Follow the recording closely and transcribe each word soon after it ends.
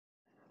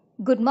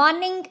Good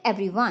morning,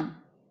 everyone.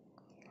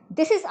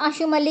 This is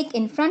Ashu Malik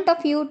in front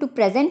of you to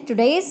present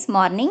today's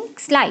morning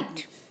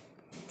slide.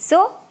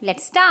 So,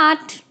 let's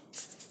start.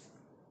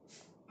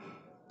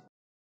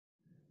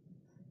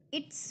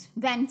 It's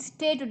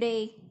Wednesday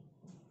today,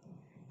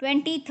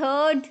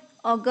 23rd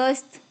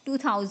August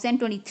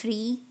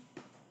 2023,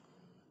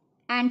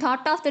 and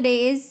thought of the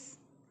day is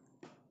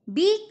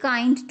be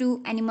kind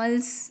to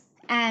animals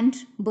and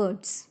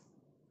birds.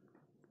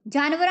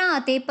 ਜਾਨਵਰਾਂ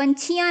ਅਤੇ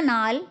ਪੰਛੀਆਂ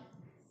ਨਾਲ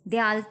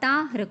ਦਿਆਲਤਾ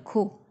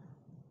ਰੱਖੋ.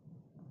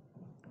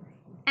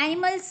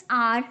 Animals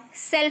are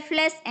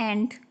selfless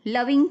and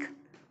loving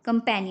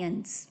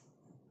companions.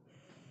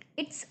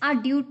 It's our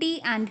duty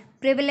and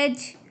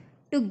privilege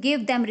to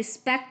give them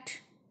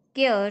respect,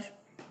 care,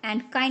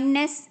 and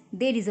kindness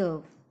they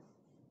deserve.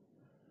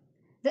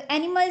 The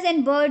animals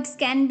and birds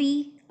can be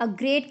a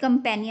great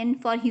companion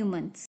for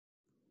humans.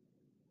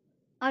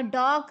 A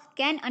dog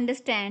can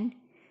understand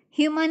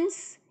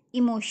humans'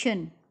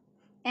 emotion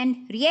and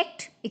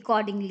react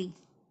accordingly.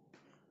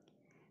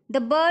 The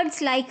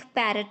birds, like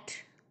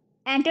parrot,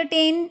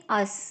 entertain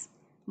us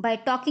by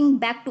talking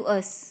back to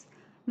us,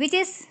 which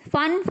is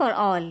fun for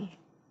all.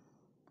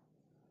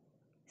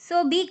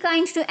 So be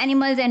kind to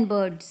animals and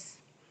birds.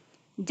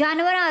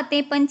 ਜਾਨਵਰਾਂ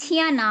ਅਤੇ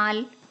ਪੰਛੀਆਂ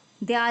ਨਾਲ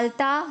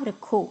ਦਿਆਲਤਾ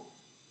ਰੱਖੋ.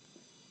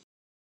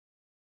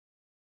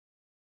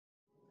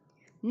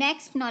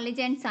 Next,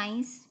 knowledge and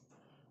science.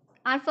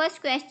 Our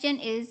first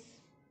question is,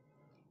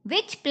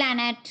 which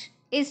planet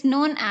is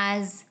known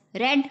as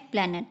red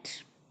planet?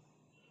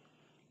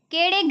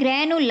 ਕਿਹੜੇ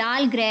ਗ੍ਰਹਿ ਨੂੰ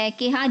ਲਾਲ ਗ੍ਰਹਿ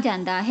ਕਿਹਾ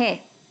ਜਾਂਦਾ ਹੈ?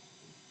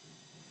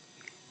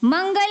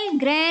 ਮੰਗਲ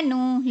ਗ੍ਰਹਿ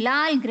ਨੂੰ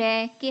ਲਾਲ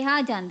ਗ੍ਰਹਿ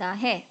ਕਿਹਾ ਜਾਂਦਾ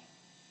ਹੈ.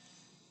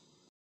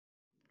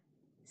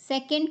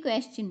 Second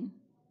question.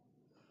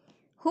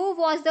 Who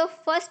was the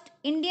first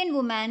Indian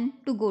woman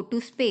to go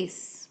to space?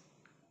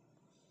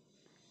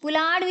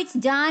 ਪੁਲਾੜ ਵਿੱਚ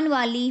ਜਾਣ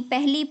ਵਾਲੀ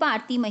ਪਹਿਲੀ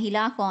ਭਾਰਤੀ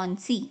ਮਹਿਲਾ ਕੌਣ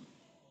ਸੀ?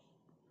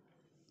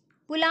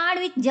 ਪੁਲਾੜ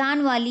ਵਿੱਚ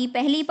ਜਾਣ ਵਾਲੀ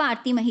ਪਹਿਲੀ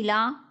ਭਾਰਤੀ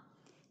ਮਹਿਲਾ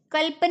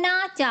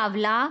ਕਲਪਨਾ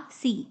ਚਾਵਲਾ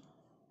ਸੀ.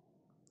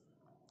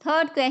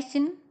 Third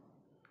question.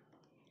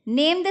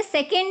 Name the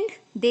second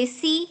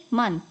desi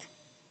month.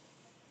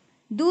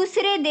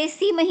 ਦੂਸਰੇ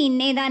ਦੇਸੀ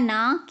ਮਹੀਨੇ ਦਾ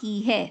ਨਾਂ ਕੀ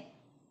ਹੈ?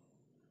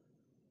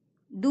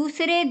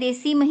 ਦੂਸਰੇ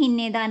ਦੇਸੀ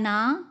ਮਹੀਨੇ ਦਾ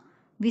ਨਾਂ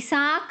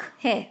ਵਿਸਾਖ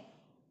ਹੈ.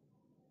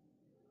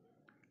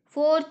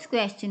 Fourth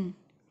question.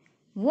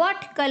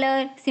 What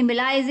color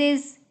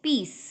symbolizes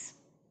peace?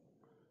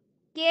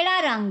 ਕਿਹੜਾ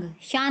ਰੰਗ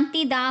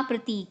ਸ਼ਾਂਤੀ ਦਾ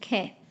ਪ੍ਰਤੀਕ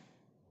ਹੈ?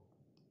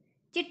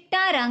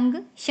 ਚਿੱਟਾ ਰੰਗ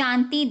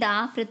ਸ਼ਾਂਤੀ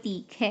ਦਾ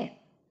ਪ੍ਰਤੀਕ ਹੈ.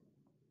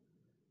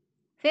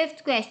 Fifth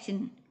question.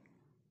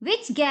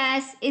 Which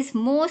gas is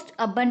most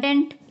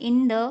abundant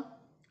in the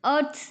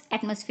Earth's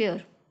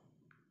atmosphere?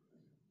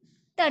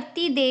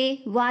 ਧਰਤੀ ਦੇ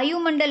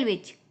ਵਾਯੂਮੰਡਲ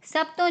ਵਿੱਚ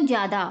ਸਭ ਤੋਂ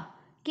ਜ਼ਿਆਦਾ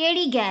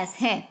ਕਿਹੜੀ ਗੈਸ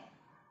ਹੈ?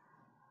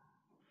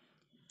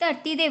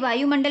 ਧਰਤੀ ਦੇ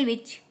ਵਾਯੂਮੰਡਲ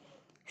ਵਿੱਚ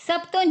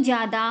ਸਭ ਤੋਂ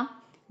ਜ਼ਿਆਦਾ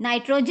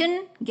ਨਾਈਟ੍ਰੋਜਨ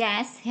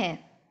ਗੈਸ ਹੈ.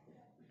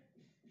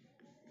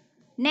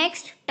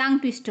 Next,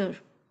 tongue twister.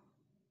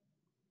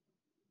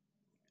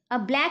 A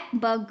black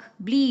bug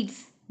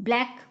bleeds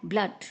black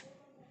blood.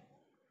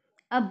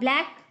 A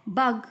black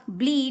bug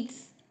bleeds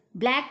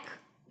black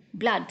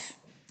blood.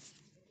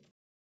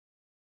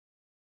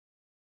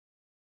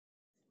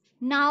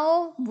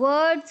 Now,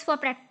 words for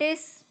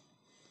practice.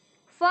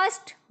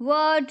 First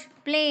word,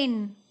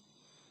 plain.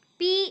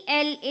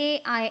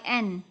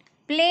 Plain.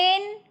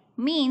 Plain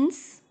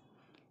means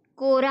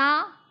कोरा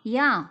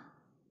या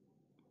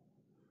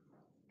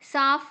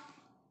साफ.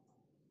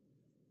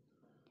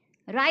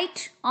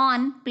 Write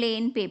on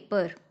plain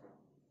paper.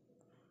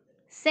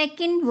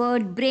 Second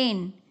word,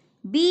 brain.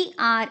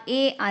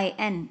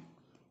 BRAIN.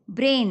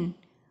 Brain.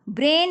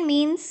 Brain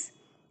means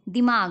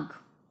दिमाग.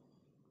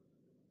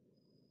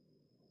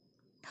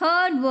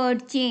 Third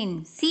word,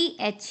 chain.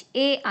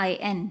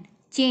 CHAIN.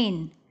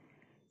 Chain.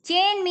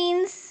 Chain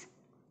means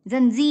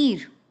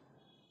जंजीर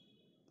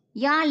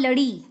या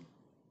लड़ी.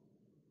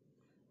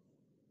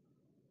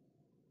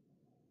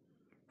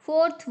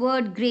 Fourth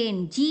word,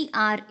 grain.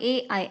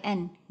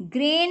 GRAIN.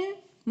 Grain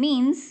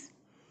means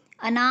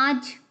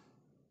अनाज.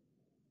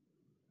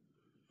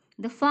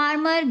 The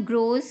farmer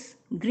grows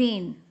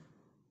grain.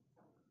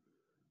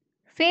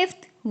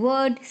 Fifth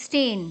word,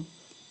 stain.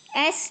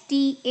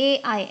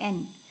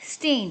 STAIN.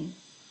 Stain.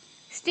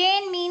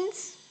 Stain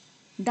means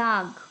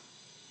दाग.